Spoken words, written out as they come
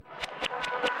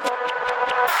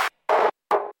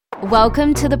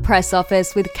Welcome to the Press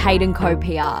Office with Kate & Co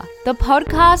PR, the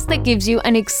podcast that gives you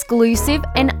an exclusive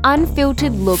and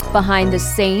unfiltered look behind the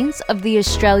scenes of the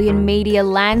Australian media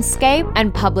landscape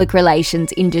and public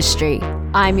relations industry.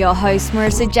 I'm your host,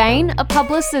 Marissa Jane, a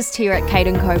publicist here at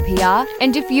Kate & Co PR,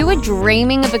 and if you are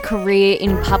dreaming of a career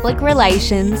in public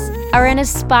relations, are an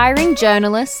aspiring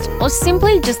journalist, or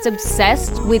simply just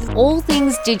obsessed with all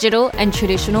things digital and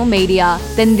traditional media,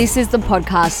 then this is the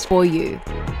podcast for you.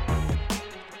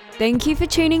 Thank you for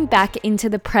tuning back into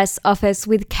the Press Office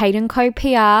with Kate & Co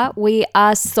PR. We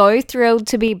are so thrilled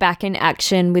to be back in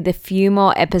action with a few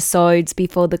more episodes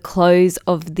before the close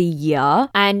of the year.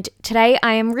 And today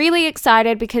I am really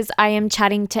excited because I am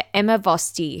chatting to Emma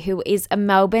Vosti, who is a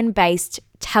Melbourne-based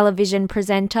television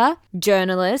presenter,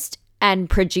 journalist,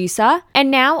 and producer, and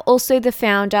now also the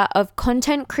founder of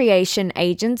content creation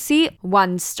agency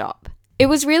One Stop. It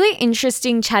was really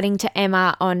interesting chatting to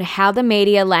Emma on how the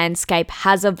media landscape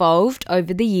has evolved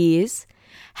over the years,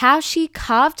 how she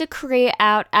carved a career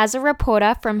out as a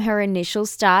reporter from her initial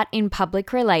start in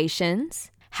public relations,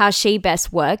 how she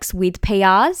best works with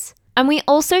PRs, and we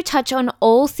also touch on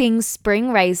all things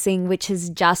spring racing, which has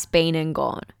just been and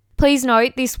gone. Please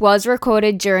note this was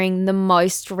recorded during the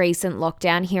most recent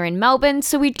lockdown here in Melbourne,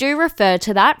 so we do refer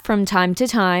to that from time to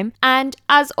time. And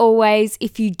as always,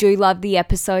 if you do love the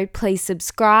episode, please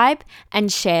subscribe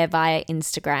and share via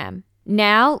Instagram.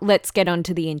 Now, let's get on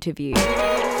to the interview.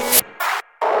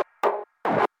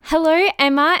 Hello,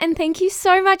 Emma, and thank you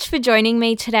so much for joining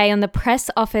me today on the Press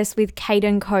Office with Kate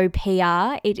 & Co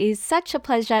PR. It is such a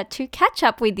pleasure to catch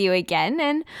up with you again.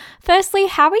 And firstly,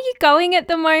 how are you going at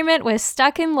the moment? We're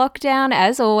stuck in lockdown,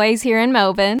 as always, here in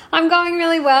Melbourne. I'm going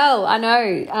really well. I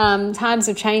know times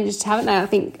have changed, haven't they? I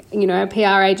think, a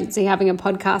PR agency having a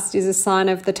podcast is a sign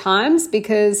of the times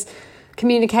because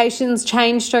communications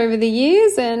changed over the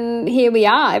years, and here we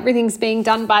are. Everything's being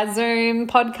done by Zoom.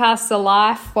 Podcasts are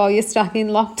life while you're stuck in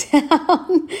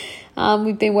lockdown.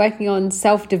 We've been working on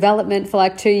self-development for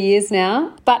like 2 years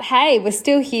now. But hey, we're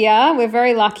still here. We're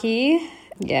very lucky.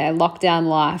 Yeah, lockdown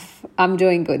life. I'm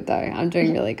doing good though. I'm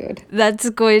doing really good. That's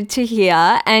good to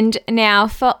hear. And now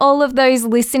for all of those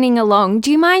listening along,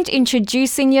 do you mind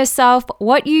introducing yourself,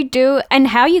 what you do, and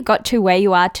how you got to where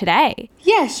you are today?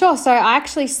 Yeah, sure. So I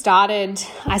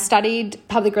studied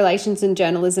public relations and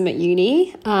journalism at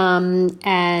uni,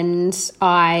 and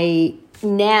I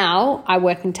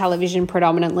work in television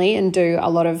predominantly and do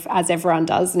a lot of, as everyone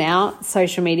does now,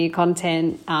 social media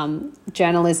content,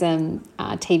 journalism,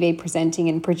 TV presenting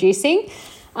and producing.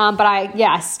 But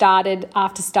I started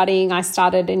after studying. I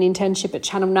started an internship at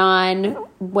Channel 9,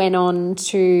 went on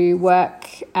to work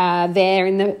there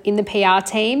in the PR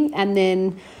team, and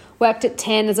then worked at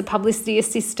 10 as a publicity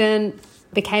assistant,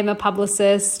 became a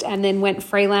publicist, and then went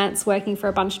freelance working for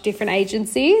a bunch of different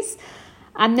agencies.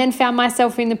 And then found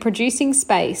myself in the producing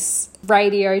space,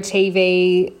 radio,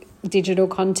 TV, digital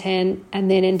content,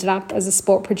 and then ended up as a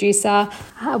sport producer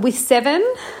with Seven.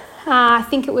 I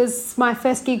think it was my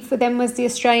first gig for them was the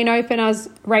Australian Open. I was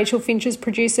Rachel Finch's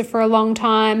producer for a long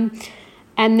time,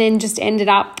 and then just ended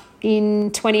up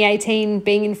in 2018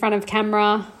 being in front of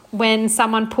camera when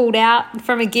someone pulled out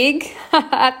from a gig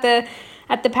at the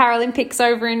Paralympics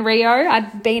over in Rio.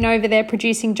 I'd been over there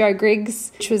producing Jo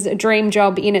Griggs, which was a dream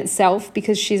job in itself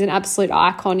because she's an absolute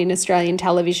icon in Australian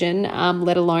television,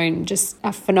 let alone just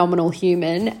a phenomenal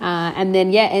human. And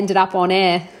then, ended up on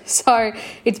air. So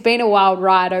it's been a wild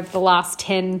ride over the last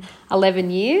 10,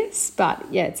 11 years. But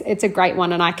yeah, it's a great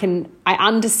one. And I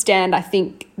understand, I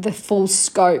think, the full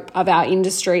scope of our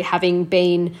industry having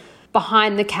been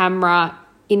behind the camera,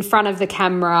 in front of the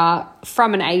camera,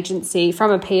 from an agency,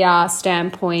 from a PR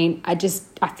standpoint. I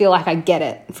feel like I get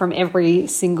it from every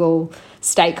single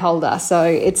stakeholder. So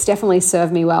it's definitely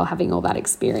served me well having all that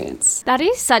experience. That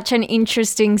is such an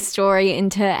interesting story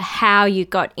into how you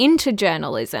got into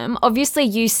journalism. Obviously,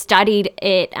 you studied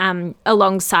it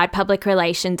alongside public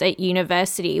relations at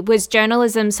university. Was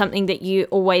journalism something that you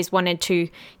always wanted to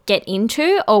get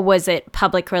into, or was it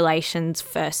public relations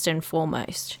first and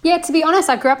foremost? Yeah, to be honest,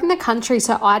 I grew up in the country,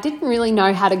 so I didn't really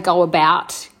know how to go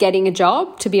about getting a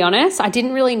job, to be honest. I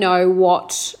didn't really know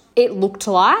what it looked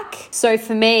like. So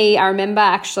for me, I remember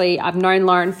I've known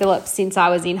Lauren Phillips since I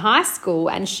was in high school,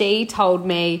 and she told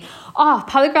me,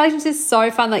 public relations is so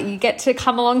fun, like you get to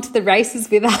come along to the races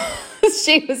with us.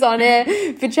 She was on air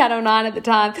for Channel 9 at the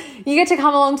time. You get to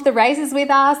come along to the races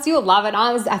with us. You'll love it.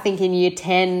 I was, I think, in year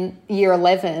 10, year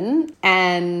 11,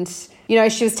 and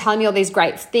she was telling me all these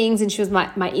great things, and she was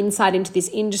my insight into this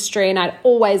industry. And I'd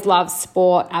always loved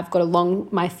sport.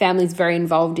 My family's very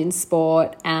involved in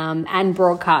sport and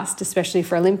broadcast, especially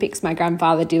for Olympics. My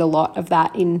grandfather did a lot of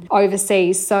that in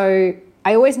overseas. So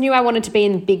I always knew I wanted to be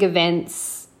in big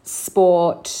events,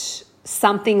 sport,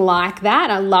 something like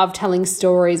that. I love telling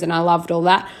stories and I loved all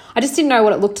that. I just didn't know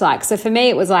what it looked like. So for me,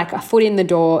 it was like a foot in the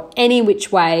door, any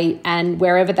which way, and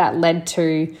wherever that led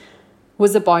to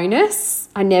was a bonus.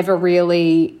 I never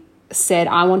really said,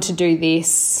 I want to do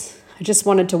this. I just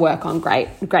wanted to work on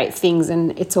great things,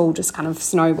 and it's all just kind of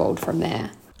snowballed from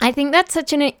there. I think that's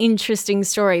such an interesting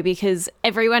story because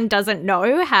everyone doesn't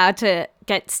know how to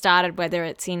get started, whether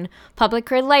it's in public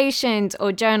relations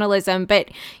or journalism, but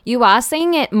you are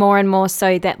seeing it more and more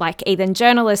so that like even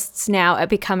journalists now are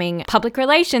becoming public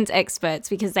relations experts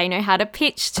because they know how to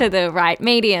pitch to the right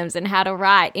mediums and how to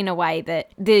write in a way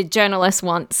that the journalist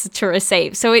wants to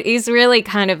receive. So it is really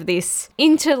kind of this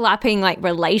interlapping like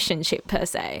relationship per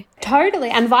se. Totally.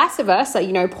 And vice versa.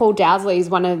 You know, Paul Dowsley is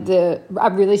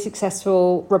a really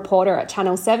successful reporter at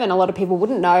Channel 7. A lot of people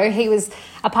wouldn't know. He was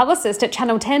a publicist at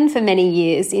Channel 10 for many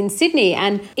years in Sydney,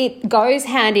 and it goes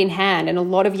hand in hand. And a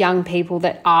lot of young people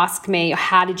that ask me,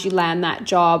 how did you land that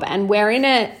job? And we're in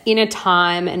a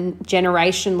time and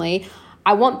generationally,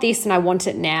 I want this and I want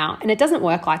it now. And it doesn't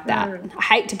work like that. I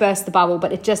hate to burst the bubble,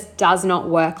 but it just does not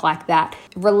work like that.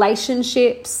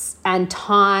 Relationships and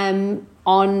time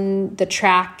on the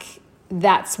track,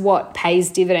 that's what pays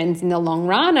dividends in the long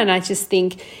run. And I just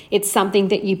think it's something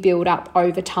that you build up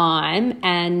over time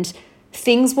and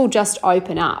things will just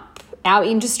open up. Our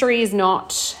industry is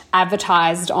not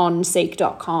advertised on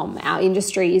seek.com. Our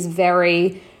industry is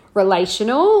very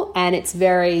relational and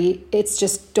it's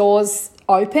just doors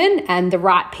open, and the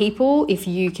right people, if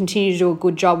you continue to do a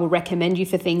good job, will recommend you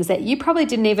for things that you probably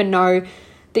didn't even know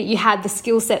that you had the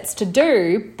skill sets to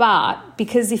do, but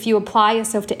because if you apply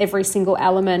yourself to every single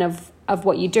element of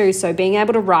what you do, so being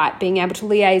able to write, being able to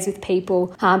liaise with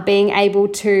people, being able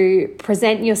to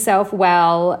present yourself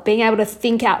well, being able to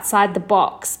think outside the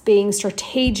box, being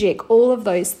strategic, all of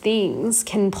those things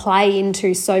can play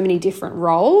into so many different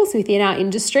roles within our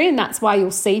industry. And that's why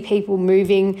you'll see people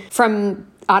moving from,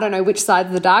 I don't know which side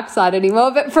of the dark side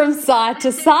anymore, but from side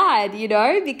to side, you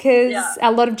know, because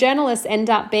a lot of journalists end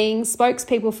up being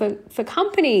spokespeople for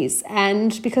companies,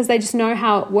 and because they just know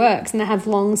how it works and they have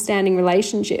long-standing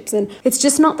relationships. And it's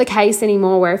just not the case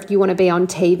anymore where if you want to be on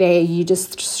TV, you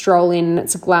just stroll in and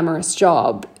it's a glamorous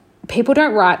job. People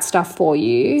don't write stuff for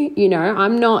you. You know,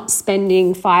 I'm not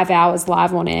spending 5 hours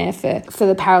live on air for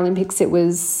the Paralympics. It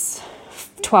was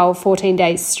 12, 14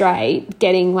 days straight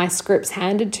getting my scripts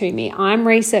handed to me. I'm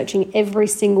researching every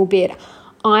single bit.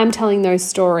 I'm telling those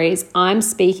stories. I'm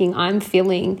speaking. I'm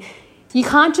filling. You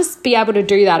can't just be able to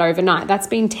do that overnight. That's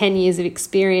been 10 years of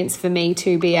experience for me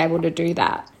to be able to do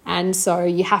that. And so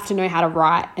you have to know how to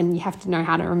write, and you have to know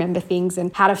how to remember things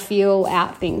and how to feel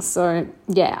out things. So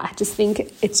yeah, I just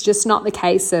think it's just not the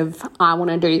case of I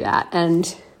want to do that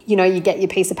and you know, you get your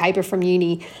piece of paper from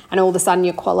uni and all of a sudden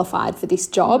you're qualified for this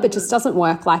job. It just doesn't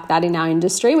work like that in our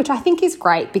industry, which I think is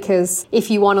great, because if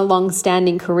you want a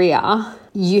long-standing career,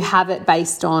 you have it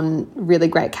based on really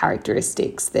great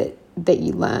characteristics that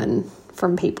you learn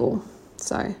from people.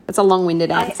 So it's a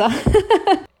long-winded answer.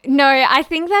 No, I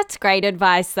think that's great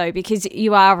advice though, because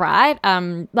you are right.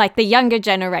 Like the younger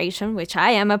generation, which I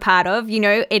am a part of, you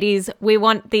know, it is, we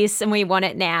want this and we want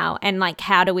it now. And like,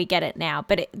 how do we get it now?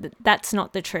 But that's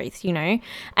not the truth, you know,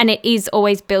 and it is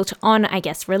always built on, I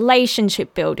guess,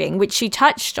 relationship building, which you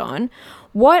touched on.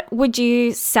 What would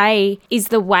you say is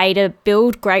the way to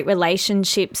build great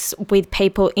relationships with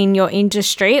people in your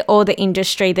industry or the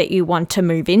industry that you want to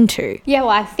move into? Yeah,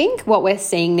 well, I think what we're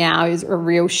seeing now is a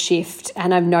real shift,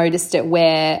 and I've noticed it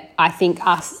where I think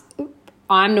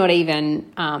I'm not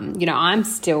even, you know, I'm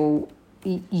still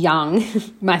young,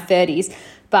 my 30s,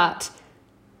 but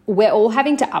we're all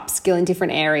having to upskill in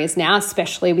different areas now,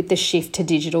 especially with the shift to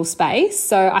digital space.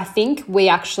 So I think we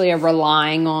actually are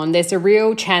relying on, there's a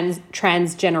real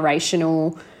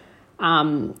transgenerational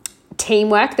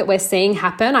teamwork that we're seeing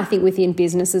happen, I think, within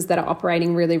businesses that are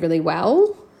operating really, really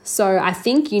well. So I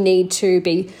think you need to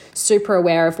be super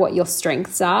aware of what your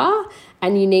strengths are,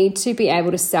 and you need to be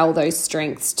able to sell those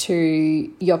strengths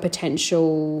to your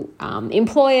potential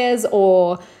employers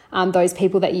or those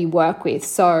people that you work with.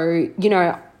 So, you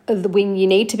know, when you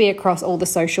need to be across all the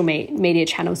social media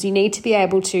channels, you need to be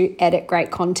able to edit great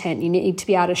content, you need to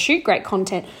be able to shoot great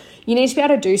content, you need to be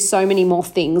able to do so many more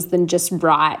things than just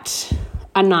write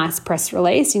a nice press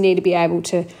release. You need to be able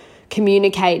to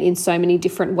communicate in so many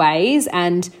different ways.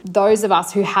 And those of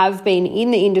us who have been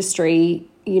in the industry,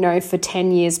 you know, for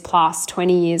 10 years plus,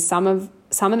 20 years, some of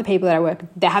the people that I work with,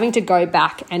 they're having to go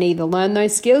back and either learn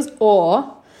those skills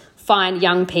or find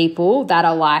young people that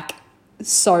are like,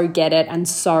 so get it and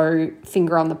so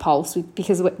finger on the pulse,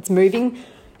 because it's moving.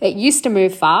 It used to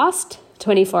move fast.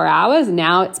 24 hours.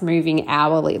 Now it's moving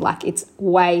hourly, like it's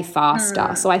way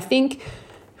faster. So I think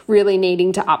really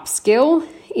needing to upskill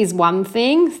is one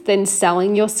thing, then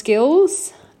selling your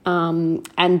skills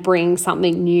and bring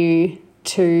something new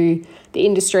to the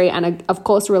industry and, of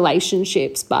course,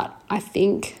 relationships. But I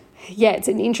think, yeah, it's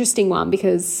an interesting one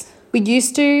because we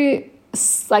used to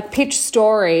like pitch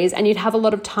stories and you'd have a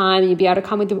lot of time and you'd be able to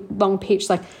come with a long pitch.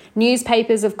 Like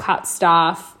newspapers have cut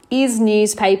staff. Is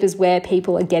newspapers where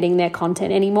people are getting their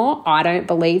content anymore? I don't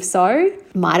believe so.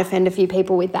 Might offend a few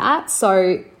people with that.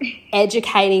 So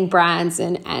educating brands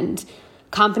and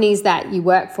companies that you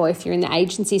work for, if you're in the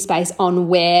agency space, on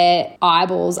where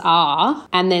eyeballs are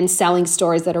and then selling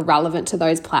stories that are relevant to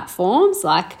those platforms.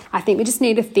 Like, I think we just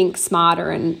need to think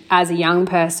smarter. And as a young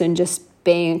person, just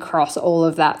being across all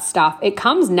of that stuff, it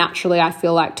comes naturally, I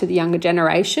feel like, to the younger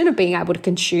generation of being able to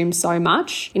consume so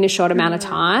much in a short amount of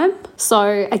time.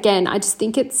 So again, I just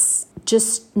think it's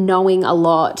just knowing a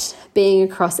lot, being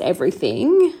across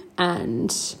everything, and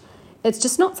it's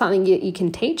just not something you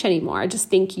can teach anymore. I just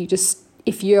think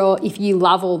if you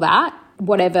love all that,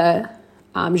 whatever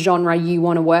genre you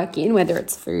want to work in, whether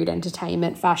it's food,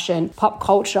 entertainment, fashion, pop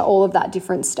culture, all of that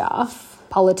different stuff,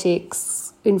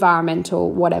 politics,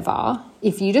 environmental, whatever,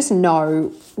 if you just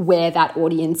know where that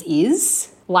audience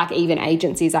is, like even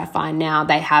agencies I find now,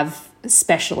 they have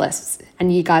specialists,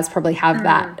 and you guys probably have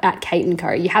that at Kate &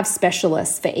 Co. You have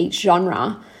specialists for each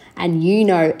genre, and you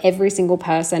know every single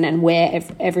person and where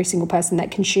every single person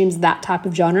that consumes that type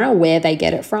of genre, where they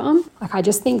get it from. Like, I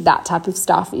just think that type of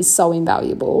stuff is so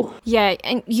invaluable. Yeah,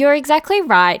 and you're exactly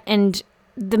right. And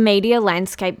the media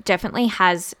landscape definitely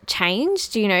has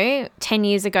changed. 10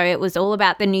 years ago, it was all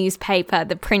about the newspaper,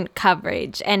 the print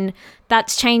coverage, and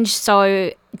that's changed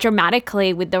so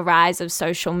dramatically with the rise of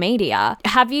social media.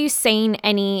 Have you seen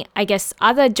any, I guess,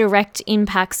 other direct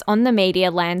impacts on the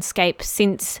media landscape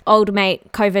since old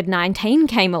mate COVID-19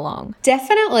 came along?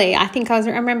 Definitely. I think I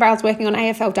remember I was working on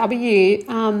AFLW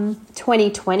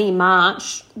 2020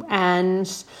 March,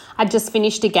 and I'd just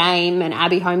finished a game, and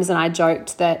Abby Holmes and I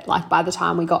joked that, like, by the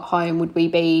time we got home, would we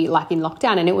be like in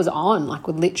lockdown? And it was on, like,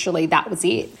 literally that was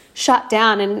it. Shut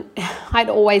down. And I'd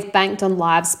always banked on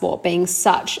live sport being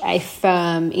such a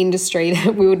firm industry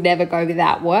that we would never go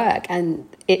without work, and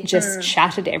it just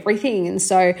shattered everything. And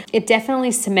so it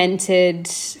definitely cemented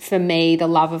for me the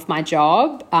love of my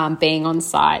job, being on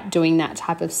site, doing that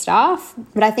type of stuff.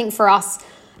 But I think for us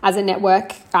as a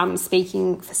network,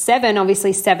 speaking for Seven,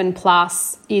 obviously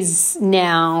 7+ is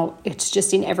now, it's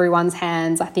just in everyone's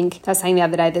hands. I think I was saying the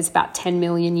other day, there's about 10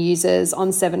 million users on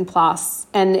 7+,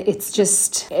 and it's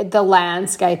just, the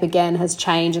landscape again has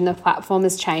changed and the platform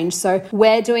has changed. So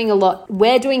we're doing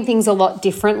things a lot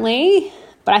differently,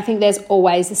 but I think there's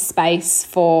always a space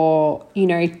for,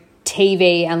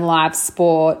 TV and live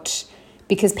sport,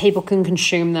 because people can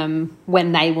consume them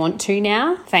when they want to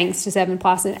now, thanks to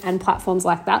 7+ and platforms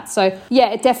like that. So, yeah,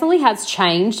 it definitely has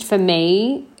changed for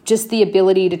me, just the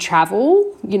ability to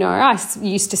travel. I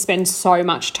used to spend so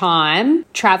much time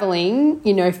traveling,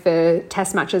 for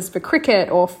test matches for cricket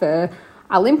or for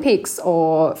Olympics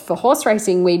or for horse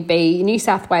racing. We'd be in New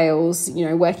South Wales,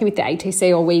 working with the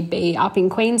ATC, or we'd be up in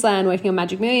Queensland working on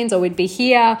Magic Millions, or we'd be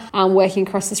here working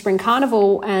across the Spring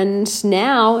Carnival. And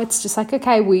now it's just like,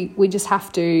 okay, we just have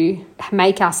to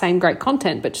make our same great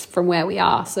content, but just from where we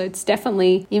are. So it's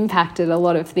definitely impacted a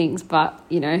lot of things, but,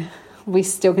 we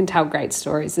still can tell great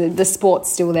stories. The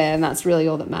sport's still there, and that's really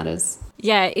all that matters.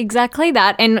 Yeah, exactly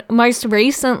that. And most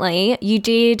recently, you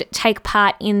did take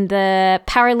part in the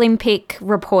Paralympic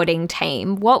reporting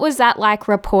team. What was that like,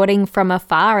 reporting from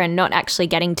afar and not actually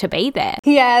getting to be there?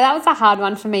 Yeah, that was a hard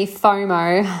one for me,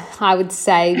 FOMO, I would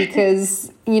say,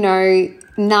 because,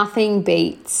 nothing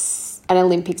beats an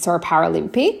Olympics or a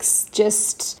Paralympics.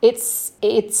 Just,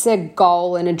 it's a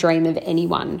goal and a dream of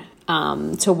anyone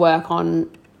to work on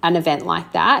an event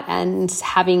like that. And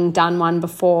having done one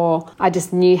before, I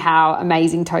just knew how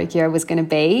amazing Tokyo was going to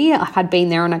be. I'd been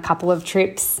there on a couple of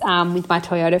trips with my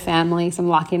Toyota family, so I'm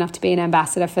lucky enough to be an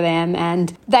ambassador for them,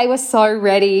 and they were so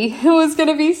ready. It was going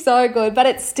to be so good, but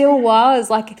it still was,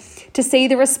 like, to see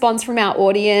the response from our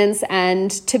audience.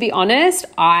 And to be honest,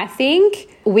 I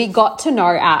think we got to know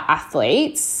our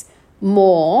athletes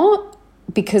more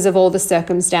because of all the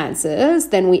circumstances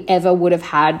than we ever would have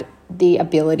had the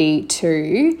ability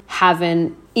to have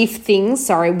if things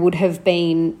would have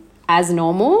been as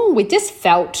normal. We just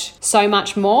felt so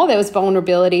much more. There was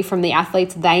vulnerability from the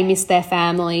athletes. They missed their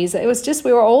families. It was just,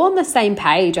 we were all on the same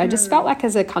page. I just felt like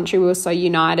as a country we were so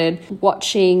united,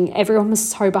 watching, everyone was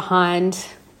so behind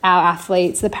our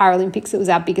athletes. The Paralympics, it was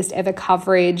our biggest ever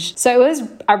coverage. So it was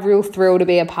a real thrill to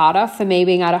be a part of, for me,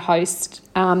 being able to host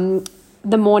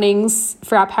the mornings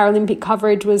for our Paralympic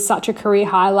coverage was such a career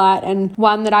highlight, and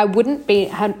one that I wouldn't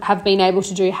have been able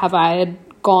to do have I had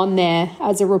gone there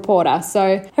as a reporter.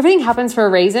 So everything happens for a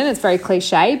reason. It's very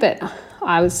cliche, but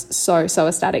I was so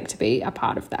ecstatic to be a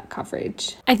part of that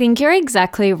coverage. I think you're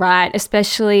exactly right,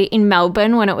 especially in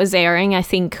Melbourne when it was airing. I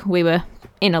think we were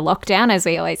in a lockdown, as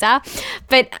we always are,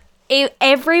 but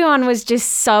everyone was just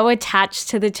so attached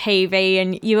to the TV,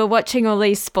 and you were watching all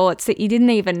these sports that you didn't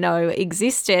even know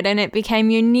existed, and it became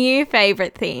your new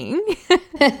favourite thing.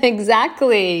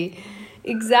 Exactly.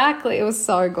 It was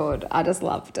so good. I just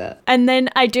loved it. And then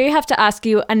I do have to ask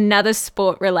you another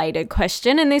sport-related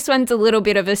question, and this one's a little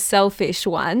bit of a selfish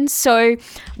one. So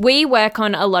we work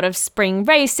on a lot of spring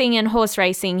racing and horse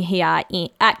racing here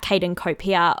at Kate & Co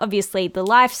PR, obviously the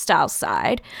lifestyle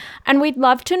side, and we'd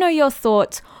love to know your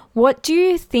thoughts. What do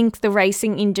you think the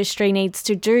racing industry needs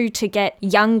to do to get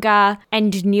younger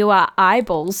and newer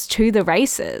eyeballs to the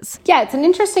races? Yeah, it's an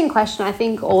interesting question. I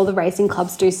think all the racing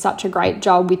clubs do such a great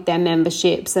job with their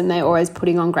memberships, and they're always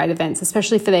putting on great events,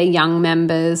 especially for their young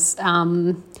members.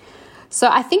 So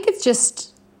I think it's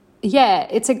just,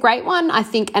 it's a great one, I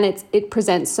think, and it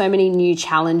presents so many new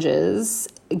challenges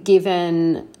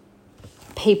given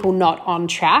people not on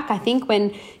track. I think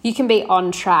when you can be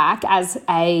on track as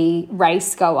a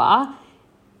race goer,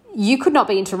 you could not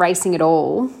be into racing at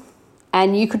all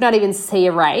and you could not even see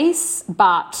a race,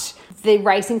 but the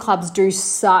racing clubs do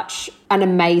such an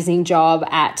amazing job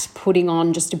at putting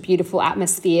on just a beautiful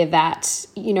atmosphere that,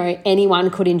 you know, anyone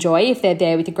could enjoy if they're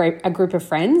there with a group of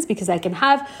friends, because they can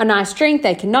have a nice drink,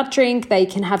 they can not drink, they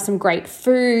can have some great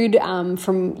food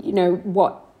from, you know,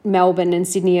 what Melbourne and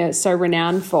Sydney are so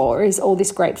renowned for is all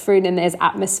this great food, and there's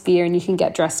atmosphere and you can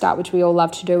get dressed up, which we all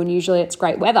love to do, and usually it's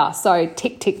great weather. So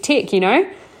tick, tick, tick, you know.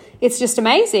 It's just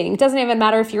amazing. It doesn't even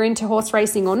matter if you're into horse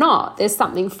racing or not. There's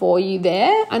something for you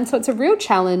there. And so it's a real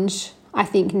challenge, I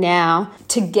think, now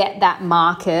to get that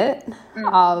market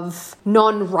of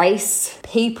non-race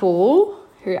people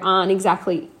who aren't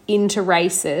exactly into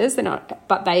races,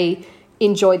 but they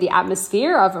enjoy the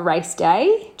atmosphere of a race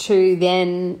day, to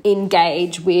then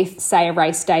engage with, say, a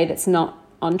race day that's not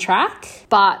on track.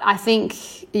 But I think,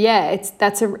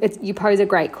 you pose a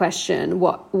great question.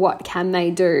 What can they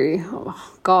do?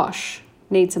 Oh, gosh,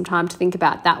 need some time to think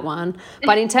about that one.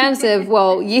 But in terms of,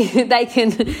 they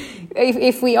can,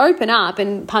 if we open up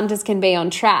and punters can be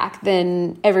on track,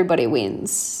 then everybody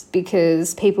wins,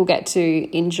 because people get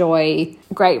to enjoy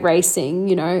great racing.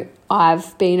 You know,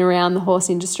 I've been around the horse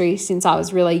industry since I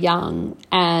was really young,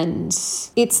 and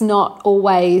it's not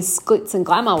always glitz and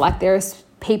glamour. Like, there's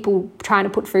people trying to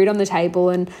put food on the table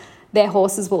and their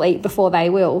horses will eat before they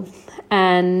will.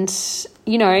 And,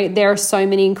 you know, there are so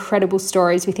many incredible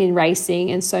stories within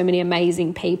racing and so many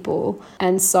amazing people.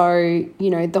 And so, you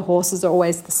know, the horses are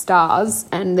always the stars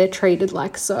and they're treated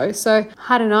like so. So,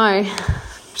 I don't know.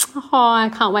 Oh, I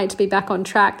can't wait to be back on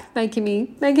track. Making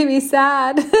me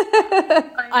sad.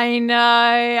 I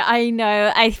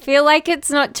know. I feel like it's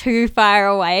not too far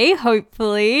away,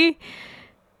 hopefully.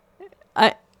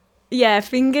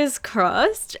 Fingers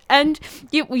crossed. And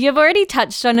you've already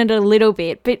touched on it a little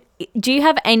bit, but do you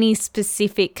have any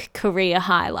specific career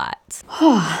highlights?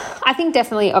 I think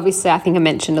definitely, obviously, I think I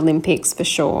mentioned Olympics for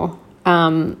sure.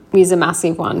 Was a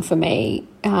massive one for me,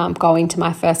 going to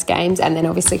my first games, and then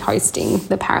obviously hosting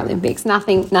the Paralympics.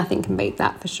 Nothing can beat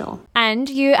that for sure. And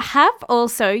you have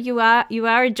also, you are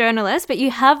a journalist, but you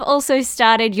have also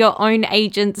started your own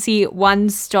agency, One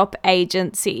Stop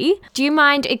Agency. Do you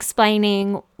mind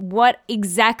explaining what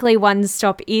exactly One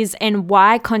Stop is and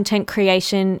why content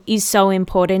creation is so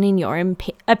important in your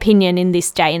opinion in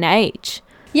this day and age?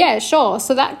 Yeah, sure.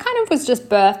 So that kind of was just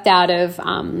birthed out of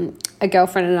a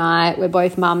girlfriend and I. We're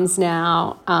both mums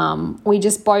now.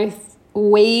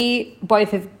 We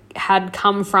both had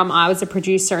come from, I was a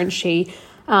producer and she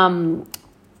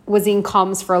was in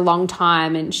comms for a long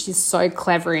time, and she's so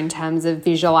clever in terms of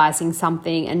visualizing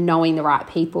something and knowing the right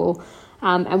people.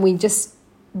 And we just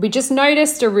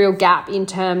noticed a real gap in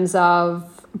terms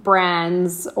of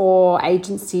brands or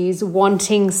agencies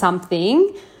wanting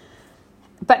something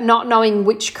but not knowing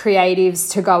which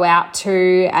creatives to go out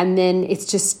to. And then it's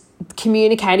just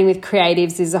communicating with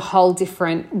creatives is a whole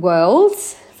different world.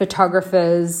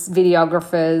 Photographers,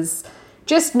 videographers,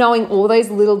 just knowing all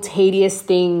those little tedious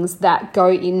things that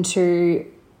go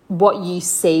into what you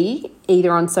see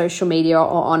either on social media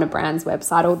or on a brand's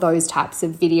website, or those types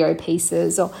of video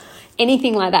pieces or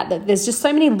anything like that there's just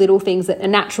so many little things that are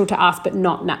natural to us but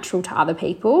not natural to other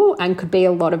people, and could be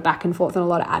a lot of back and forth and a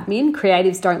lot of admin.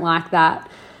 Creatives don't like that.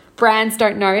 Brands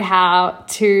don't know how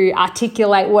to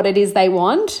articulate what it is they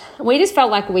want. We just felt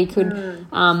like we could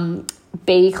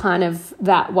be kind of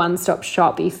that one-stop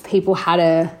shop. If people had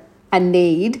a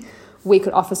need, we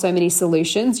could offer so many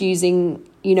solutions using,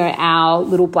 you know, our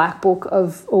little black book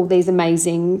of all these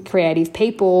amazing creative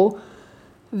people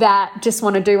that just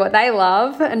want to do what they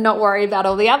love and not worry about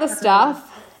all the other stuff.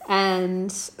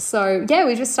 And so, yeah,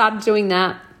 we just started doing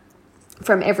that,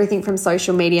 from everything from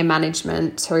social media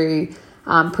management to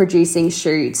producing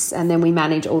shoots, and then we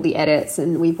manage all the edits,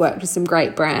 and we've worked with some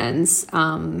great brands.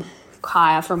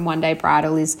 Kaya from One Day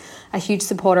Bridal is a huge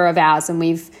supporter of ours, and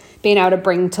we've been able to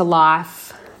bring to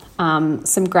life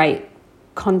some great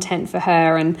content for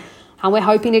her, and we're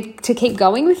hoping to keep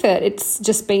going with it. It's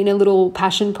just been a little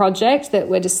passion project that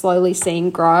we're just slowly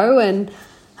seeing grow, and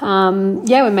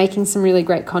we're making some really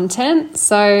great content.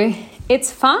 So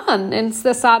it's fun, and it's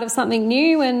the start of something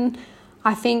new, and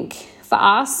I think for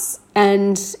us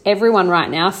and everyone right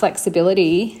now,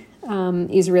 flexibility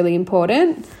is really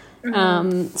important.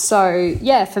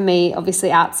 For me,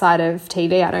 obviously outside of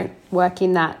TV, I don't work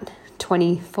in that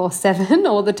 24/7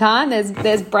 all the time.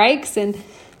 There's breaks, and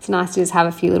it's nice to just have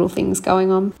a few little things going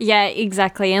on. Yeah,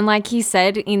 exactly. And like you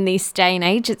said, in this day and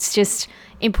age, it's just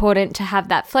important to have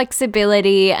that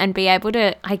flexibility and be able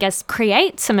to, I guess,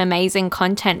 create some amazing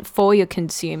content for your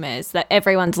consumers that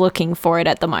everyone's looking for it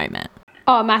at the moment.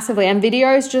 Oh, massively. And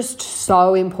video is just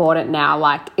so important now.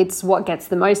 Like, it's what gets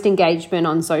the most engagement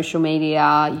on social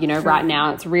media. You know, right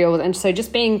now it's real. And so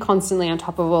just being constantly on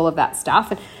top of all of that stuff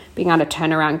and being able to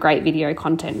turn around great video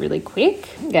content really quick,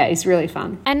 yeah, is really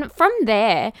fun. And from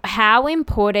there, how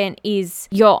important is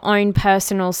your own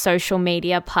personal social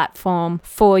media platform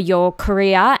for your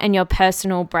career and your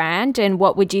personal brand? And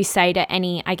what would you say to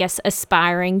any, I guess,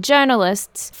 aspiring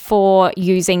journalists for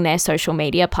using their social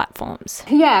media platforms?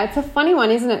 Yeah, it's a funny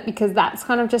one, isn't it? Because that's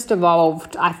kind of just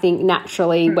evolved, I think,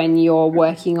 naturally when you're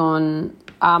working on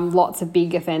lots of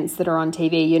big events that are on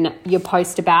TV. You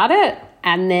post about it,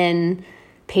 and then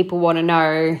people want to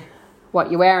know what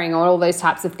you're wearing or all those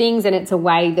types of things. And it's a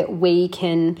way that we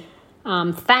can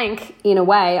thank, in a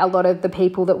way, a lot of the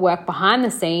people that work behind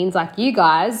the scenes, like you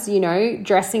guys, you know,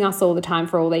 dressing us all the time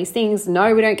for all these things.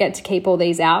 No, we don't get to keep all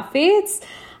these outfits,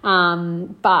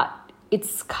 but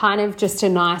it's kind of just a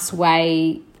nice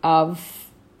way of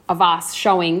us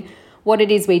showing what it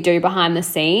is we do behind the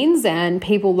scenes, and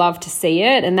people love to see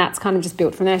it. And that's kind of just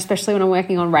built from there, especially when I'm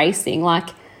working on racing.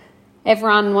 Like,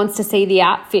 everyone wants to see the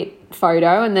outfit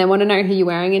photo and they want to know who you're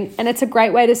wearing. And it's a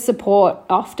great way to support.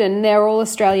 Often they're all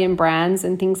Australian brands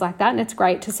and things like that, and it's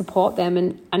great to support them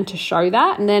and to show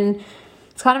that. And then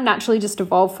it's kind of naturally just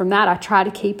evolved from that. I try to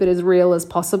keep it as real as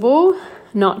possible,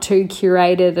 not too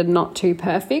curated and not too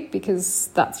perfect, because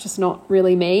that's just not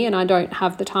really me, and I don't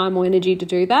have the time or energy to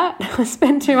do that. I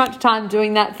spend too much time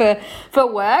doing that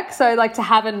for work. So like, to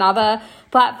have another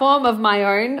platform of my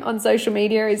own on social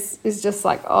media is just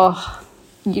like,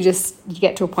 you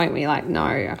get to a point where you're like, no,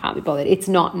 I can't be bothered. It's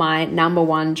not my number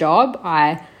one job.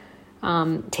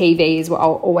 TV is what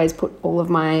I'll always put all of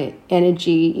my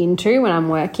energy into when I'm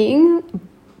working.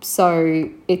 So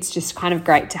it's just kind of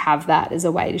great to have that as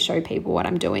a way to show people what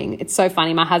I'm doing. It's so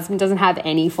funny. My husband doesn't have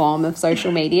any form of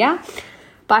social media,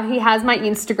 but he has my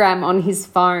Instagram on his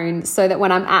phone so that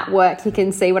when I'm at work, he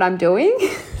can see what I'm doing.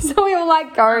 So he'll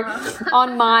like go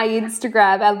on my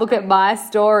Instagram and look at my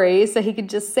story so he could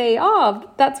just see,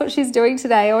 that's what she's doing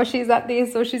today, or she's at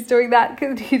this, or she's doing that.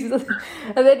 And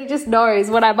then he just knows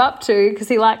what I'm up to because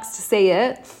he likes to see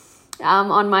it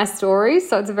on my stories.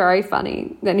 So it's very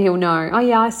funny. Then he'll know,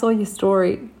 I saw your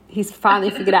story. He's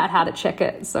finally figured out how to check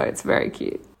it. So it's very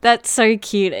cute. That's so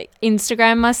cute.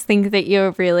 Instagram must think that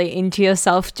you're really into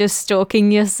yourself, just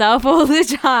stalking yourself all the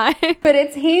time. But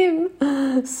it's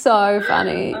him. So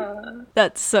funny.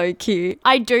 That's so cute.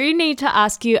 I do need to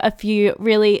ask you a few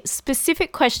really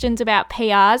specific questions about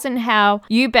PRs and how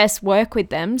you best work with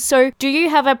them. So do you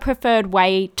have a preferred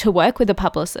way to work with a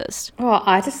publicist? Oh,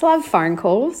 I just love phone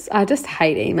calls. I just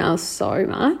hate emails so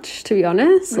much, to be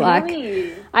honest. Really?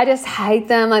 Like, I just hate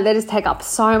them. Like, they just take up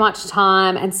so much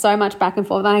time and so much back and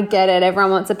forth. And I get it.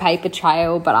 Everyone wants a paper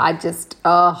trail, but I just,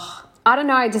 I don't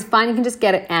know. I just find you can just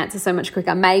get an answer so much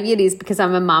quicker. Maybe it is because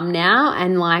I'm a mum now,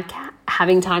 and like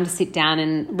having time to sit down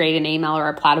and read an email or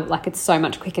a reply, like, it's so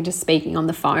much quicker just speaking on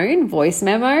the phone. Voice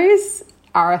memos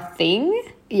are a thing.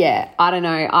 Yeah, I don't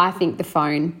know. I think the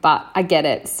phone, but I get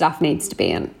it. Stuff needs to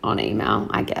be on email.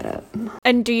 I get it.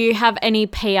 And do you have any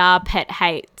PR pet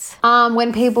hates?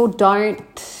 When people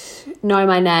don't know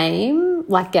my name,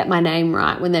 like get my name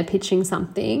right when they're pitching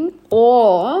something,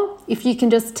 or if you can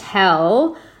just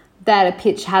tell that a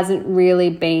pitch hasn't really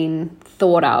been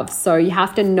thought of. So you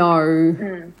have to know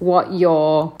what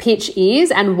your pitch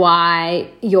is and why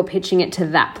you're pitching it to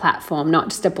that platform, not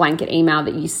just a blanket email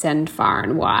that you send far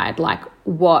and wide. Like,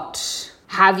 what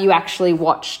have you actually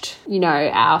watched,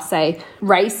 our, say,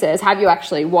 races? Have you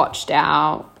actually watched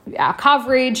our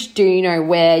coverage? Do you know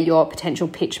where your potential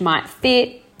pitch might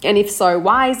fit? And if so,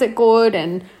 why is it good?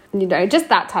 And just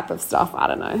that type of stuff. I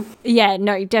don't know. Yeah,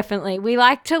 no, definitely. We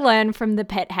like to learn from the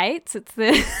pet hates. It's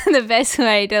the best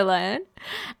way to learn.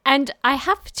 And I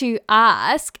have to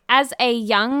ask, as a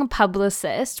young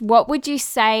publicist, what would you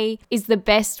say is the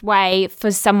best way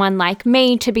for someone like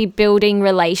me to be building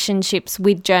relationships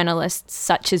with journalists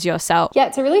such as yourself? Yeah,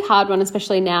 it's a really hard one,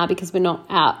 especially now because we're not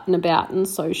out and about and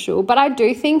social. But I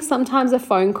do think sometimes a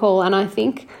phone call, and I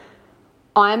think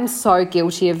I'm so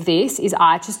guilty of this, is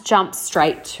I just jump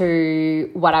straight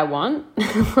to what I want.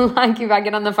 Like, if I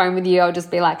get on the phone with you, I'll just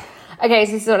be like, okay,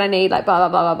 so this is what I need, like blah, blah,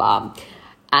 blah, blah, blah.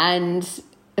 And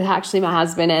actually my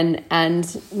husband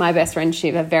and my best friend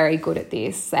Shiv are very good at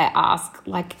this. They ask,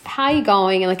 like, how are you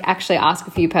going? And like actually ask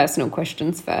a few personal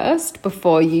questions first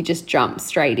before you just jump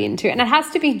straight into it. And it has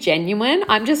to be genuine.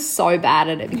 I'm just so bad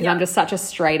at it because I'm just such a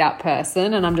straight up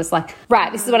person, and I'm just like,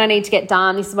 right, this is what I need to get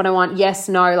done. This is what I want. Yes,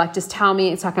 no, like just tell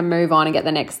me so I can move on and get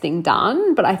the next thing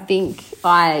done. But I think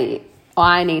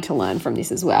I need to learn from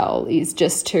this as well, is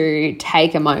just to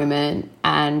take a moment.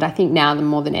 And I think now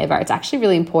more than ever, it's actually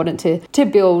really important to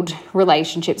build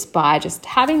relationships by just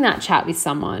having that chat with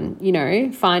someone,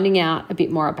 finding out a bit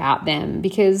more about them,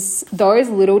 because those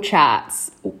little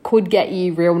chats could get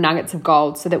you real nuggets of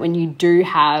gold, so that when you do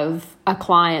have a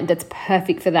client that's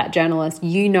perfect for that journalist,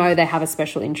 they have a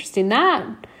special interest in that.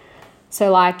 So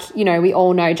like, we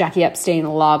all know Jackie Epstein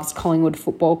loves Collingwood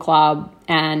Football Club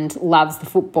and loves the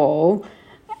football.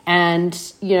 And,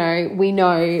 we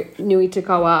know Nui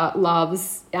Takoa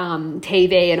loves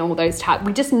TV and all those types.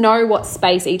 We just know what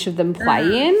space each of them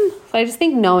play in. So I just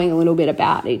think knowing a little bit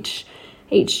about each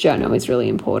journal is really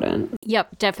important.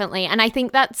 Yep, definitely. And I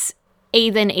think that's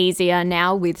even easier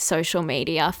now with social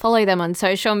media. Follow them on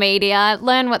social media,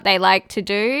 learn what they like to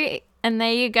do, and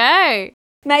there you go.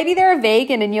 Maybe they're a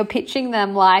vegan and you're pitching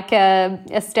them like a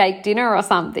steak dinner or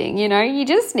something, you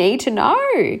just need to know.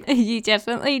 You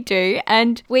definitely do.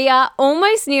 And we are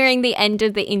almost nearing the end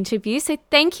of the interview, so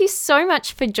thank you so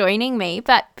much for joining me.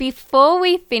 But before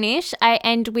we finish, I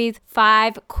end with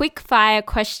 5 quick fire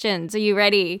questions. Are you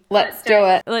ready? Let's do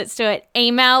it. Let's do it.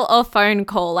 Email or phone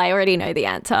call? I already know the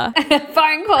answer.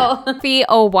 Phone call. Coffee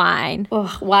or wine?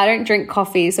 Oh, well, I don't drink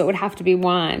coffee, so it would have to be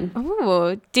wine.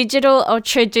 Ooh, digital or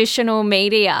traditional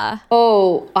media?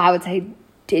 Oh, I would say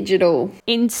digital.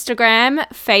 Instagram,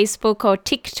 Facebook or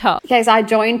TikTok? Okay, so I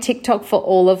joined TikTok for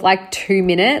all of like 2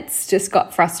 minutes, just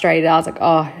got frustrated. I was like,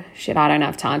 oh shit, I don't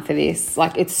have time for this.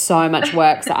 Like, it's so much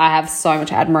work. So I have so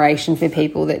much admiration for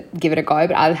people that give it a go,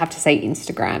 but I would have to say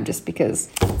Instagram just because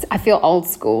I feel old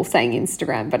school saying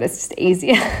Instagram, but it's just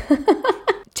easier.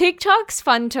 TikTok's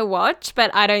fun to watch, but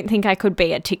I don't think I could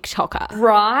be a TikToker.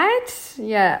 Right?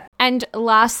 Yeah. And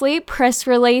lastly, press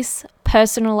release,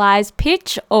 personalised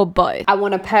pitch or both? I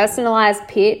want a personalised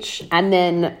pitch, and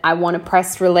then I want a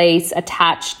press release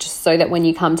attached so that when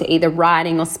you come to either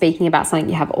writing or speaking about something,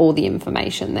 you have all the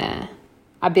information there.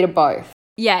 A bit of both.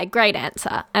 Yeah, great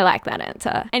answer. I like that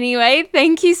answer. Anyway,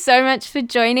 thank you so much for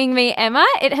joining me, Emma.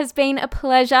 It has been a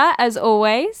pleasure as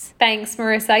always. Thanks,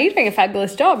 Marissa. You're doing a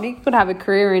fabulous job. You could have a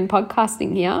career in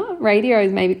podcasting here. Radio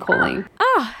is maybe calling.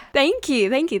 Oh, thank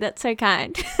you. Thank you. That's so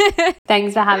kind.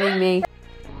 Thanks for having me.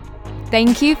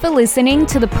 Thank you for listening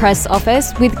to The Press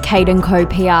Office with Kate & Co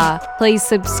PR. Please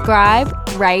subscribe,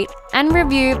 rate and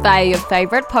review via your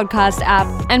favourite podcast app,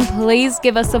 and please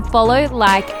give us a follow,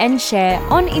 like and share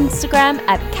on Instagram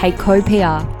at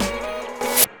KateCoPR.